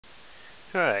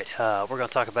Alright, we're going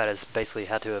to talk about is basically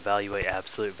how to evaluate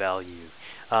absolute value.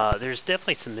 There's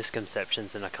definitely some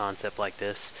misconceptions in a concept like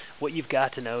this. What you've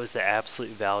got to know is that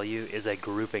absolute value is a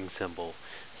grouping symbol.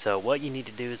 So what you need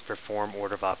to do is perform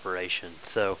order of operation.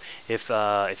 So if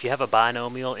you have a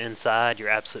binomial inside your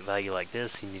absolute value like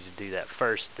this, you need to do that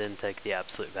first, then take the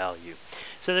absolute value.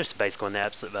 So there's the basic one. The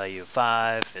absolute value of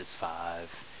 5 is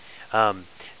 5.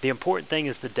 The important thing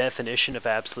is the definition of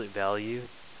absolute value.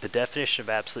 The definition of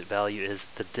absolute value is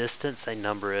the distance a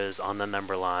number is on the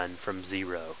number line from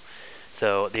 0.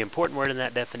 So the important word in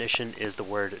that definition is the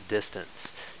word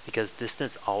distance, because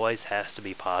distance always has to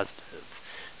be positive.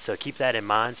 So keep that in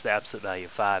mind. So the absolute value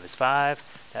of 5 is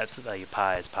 5. The absolute value of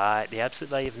pi is pi. The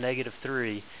absolute value of negative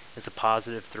 3 is a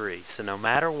positive 3. So no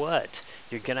matter what,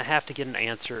 you're going to have to get an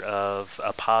answer of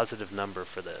a positive number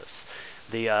for this.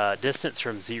 The distance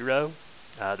from 0,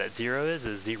 that 0 is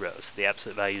 0. So the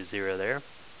absolute value is 0 there.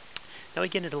 Now we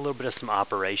get into a little bit of some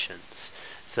operations.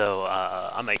 So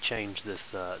I may change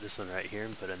this this one right here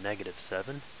and put a negative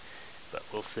 7, but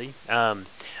we'll see.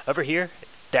 Over here,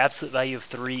 the absolute value of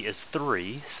 3 is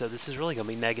 3, so this is really going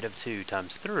to be negative 2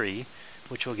 times 3,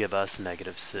 which will give us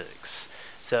negative 6.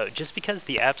 So just because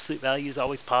the absolute value is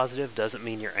always positive doesn't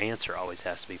mean your answer always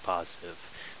has to be positive.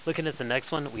 Looking at the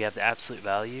next one, we have the absolute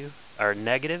value, or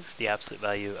negative, the absolute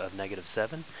value of negative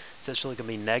 7. So it's really going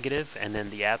to be negative, and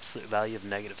then the absolute value of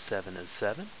negative 7 is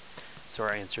 7. So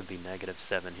our answer would be negative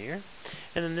 7 here.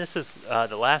 And then this is,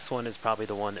 the last one is probably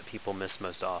the one that people miss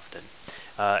most often.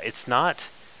 It's not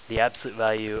the absolute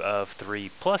value of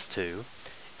 3 plus 2.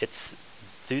 It's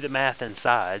do the math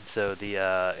inside, so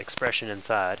the expression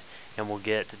inside, and we'll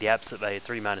get the absolute value of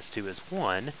 3 minus 2 is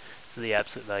 1. So the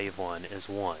absolute value of 1 is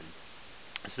 1.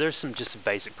 So there's just some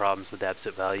basic problems with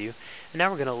absolute value. And now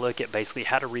we're going to look at basically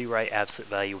how to rewrite absolute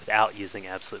value without using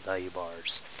absolute value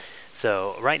bars.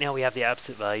 So right now we have the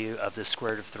absolute value of the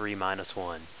square root of 3 minus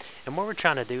 1. And what we're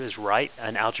trying to do is write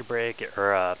an algebraic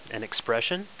or an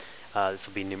expression. This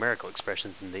will be numerical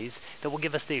expressions in these that will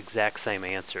give us the exact same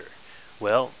answer.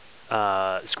 Well,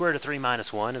 square root of 3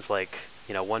 minus 1 is like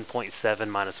 1.7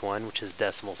 minus 1, which is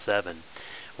decimal 7.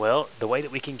 Well, the way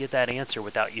that we can get that answer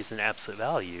without using absolute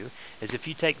value is if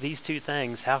you take these two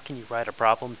things, how can you write a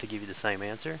problem to give you the same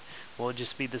answer? Well, it'll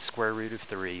just be the square root of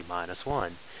 3 minus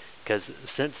 1. Because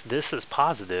since this is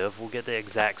positive, we'll get the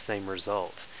exact same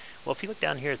result. Well, if you look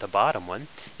down here at the bottom one,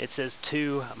 it says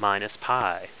 2 minus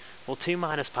pi. Well, 2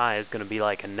 minus pi is going to be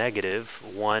like a negative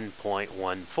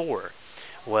 1.14.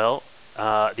 Well,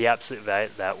 the absolute value,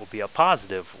 that will be a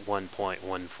positive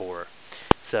 1.14.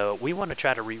 So we want to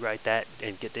try to rewrite that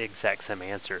and get the exact same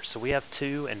answer. So we have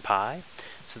 2 and pi.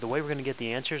 So the way we're going to get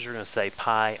the answer is we're going to say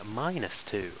pi minus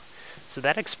 2. So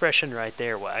that expression right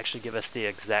there will actually give us the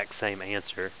exact same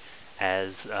answer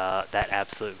as that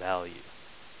absolute value.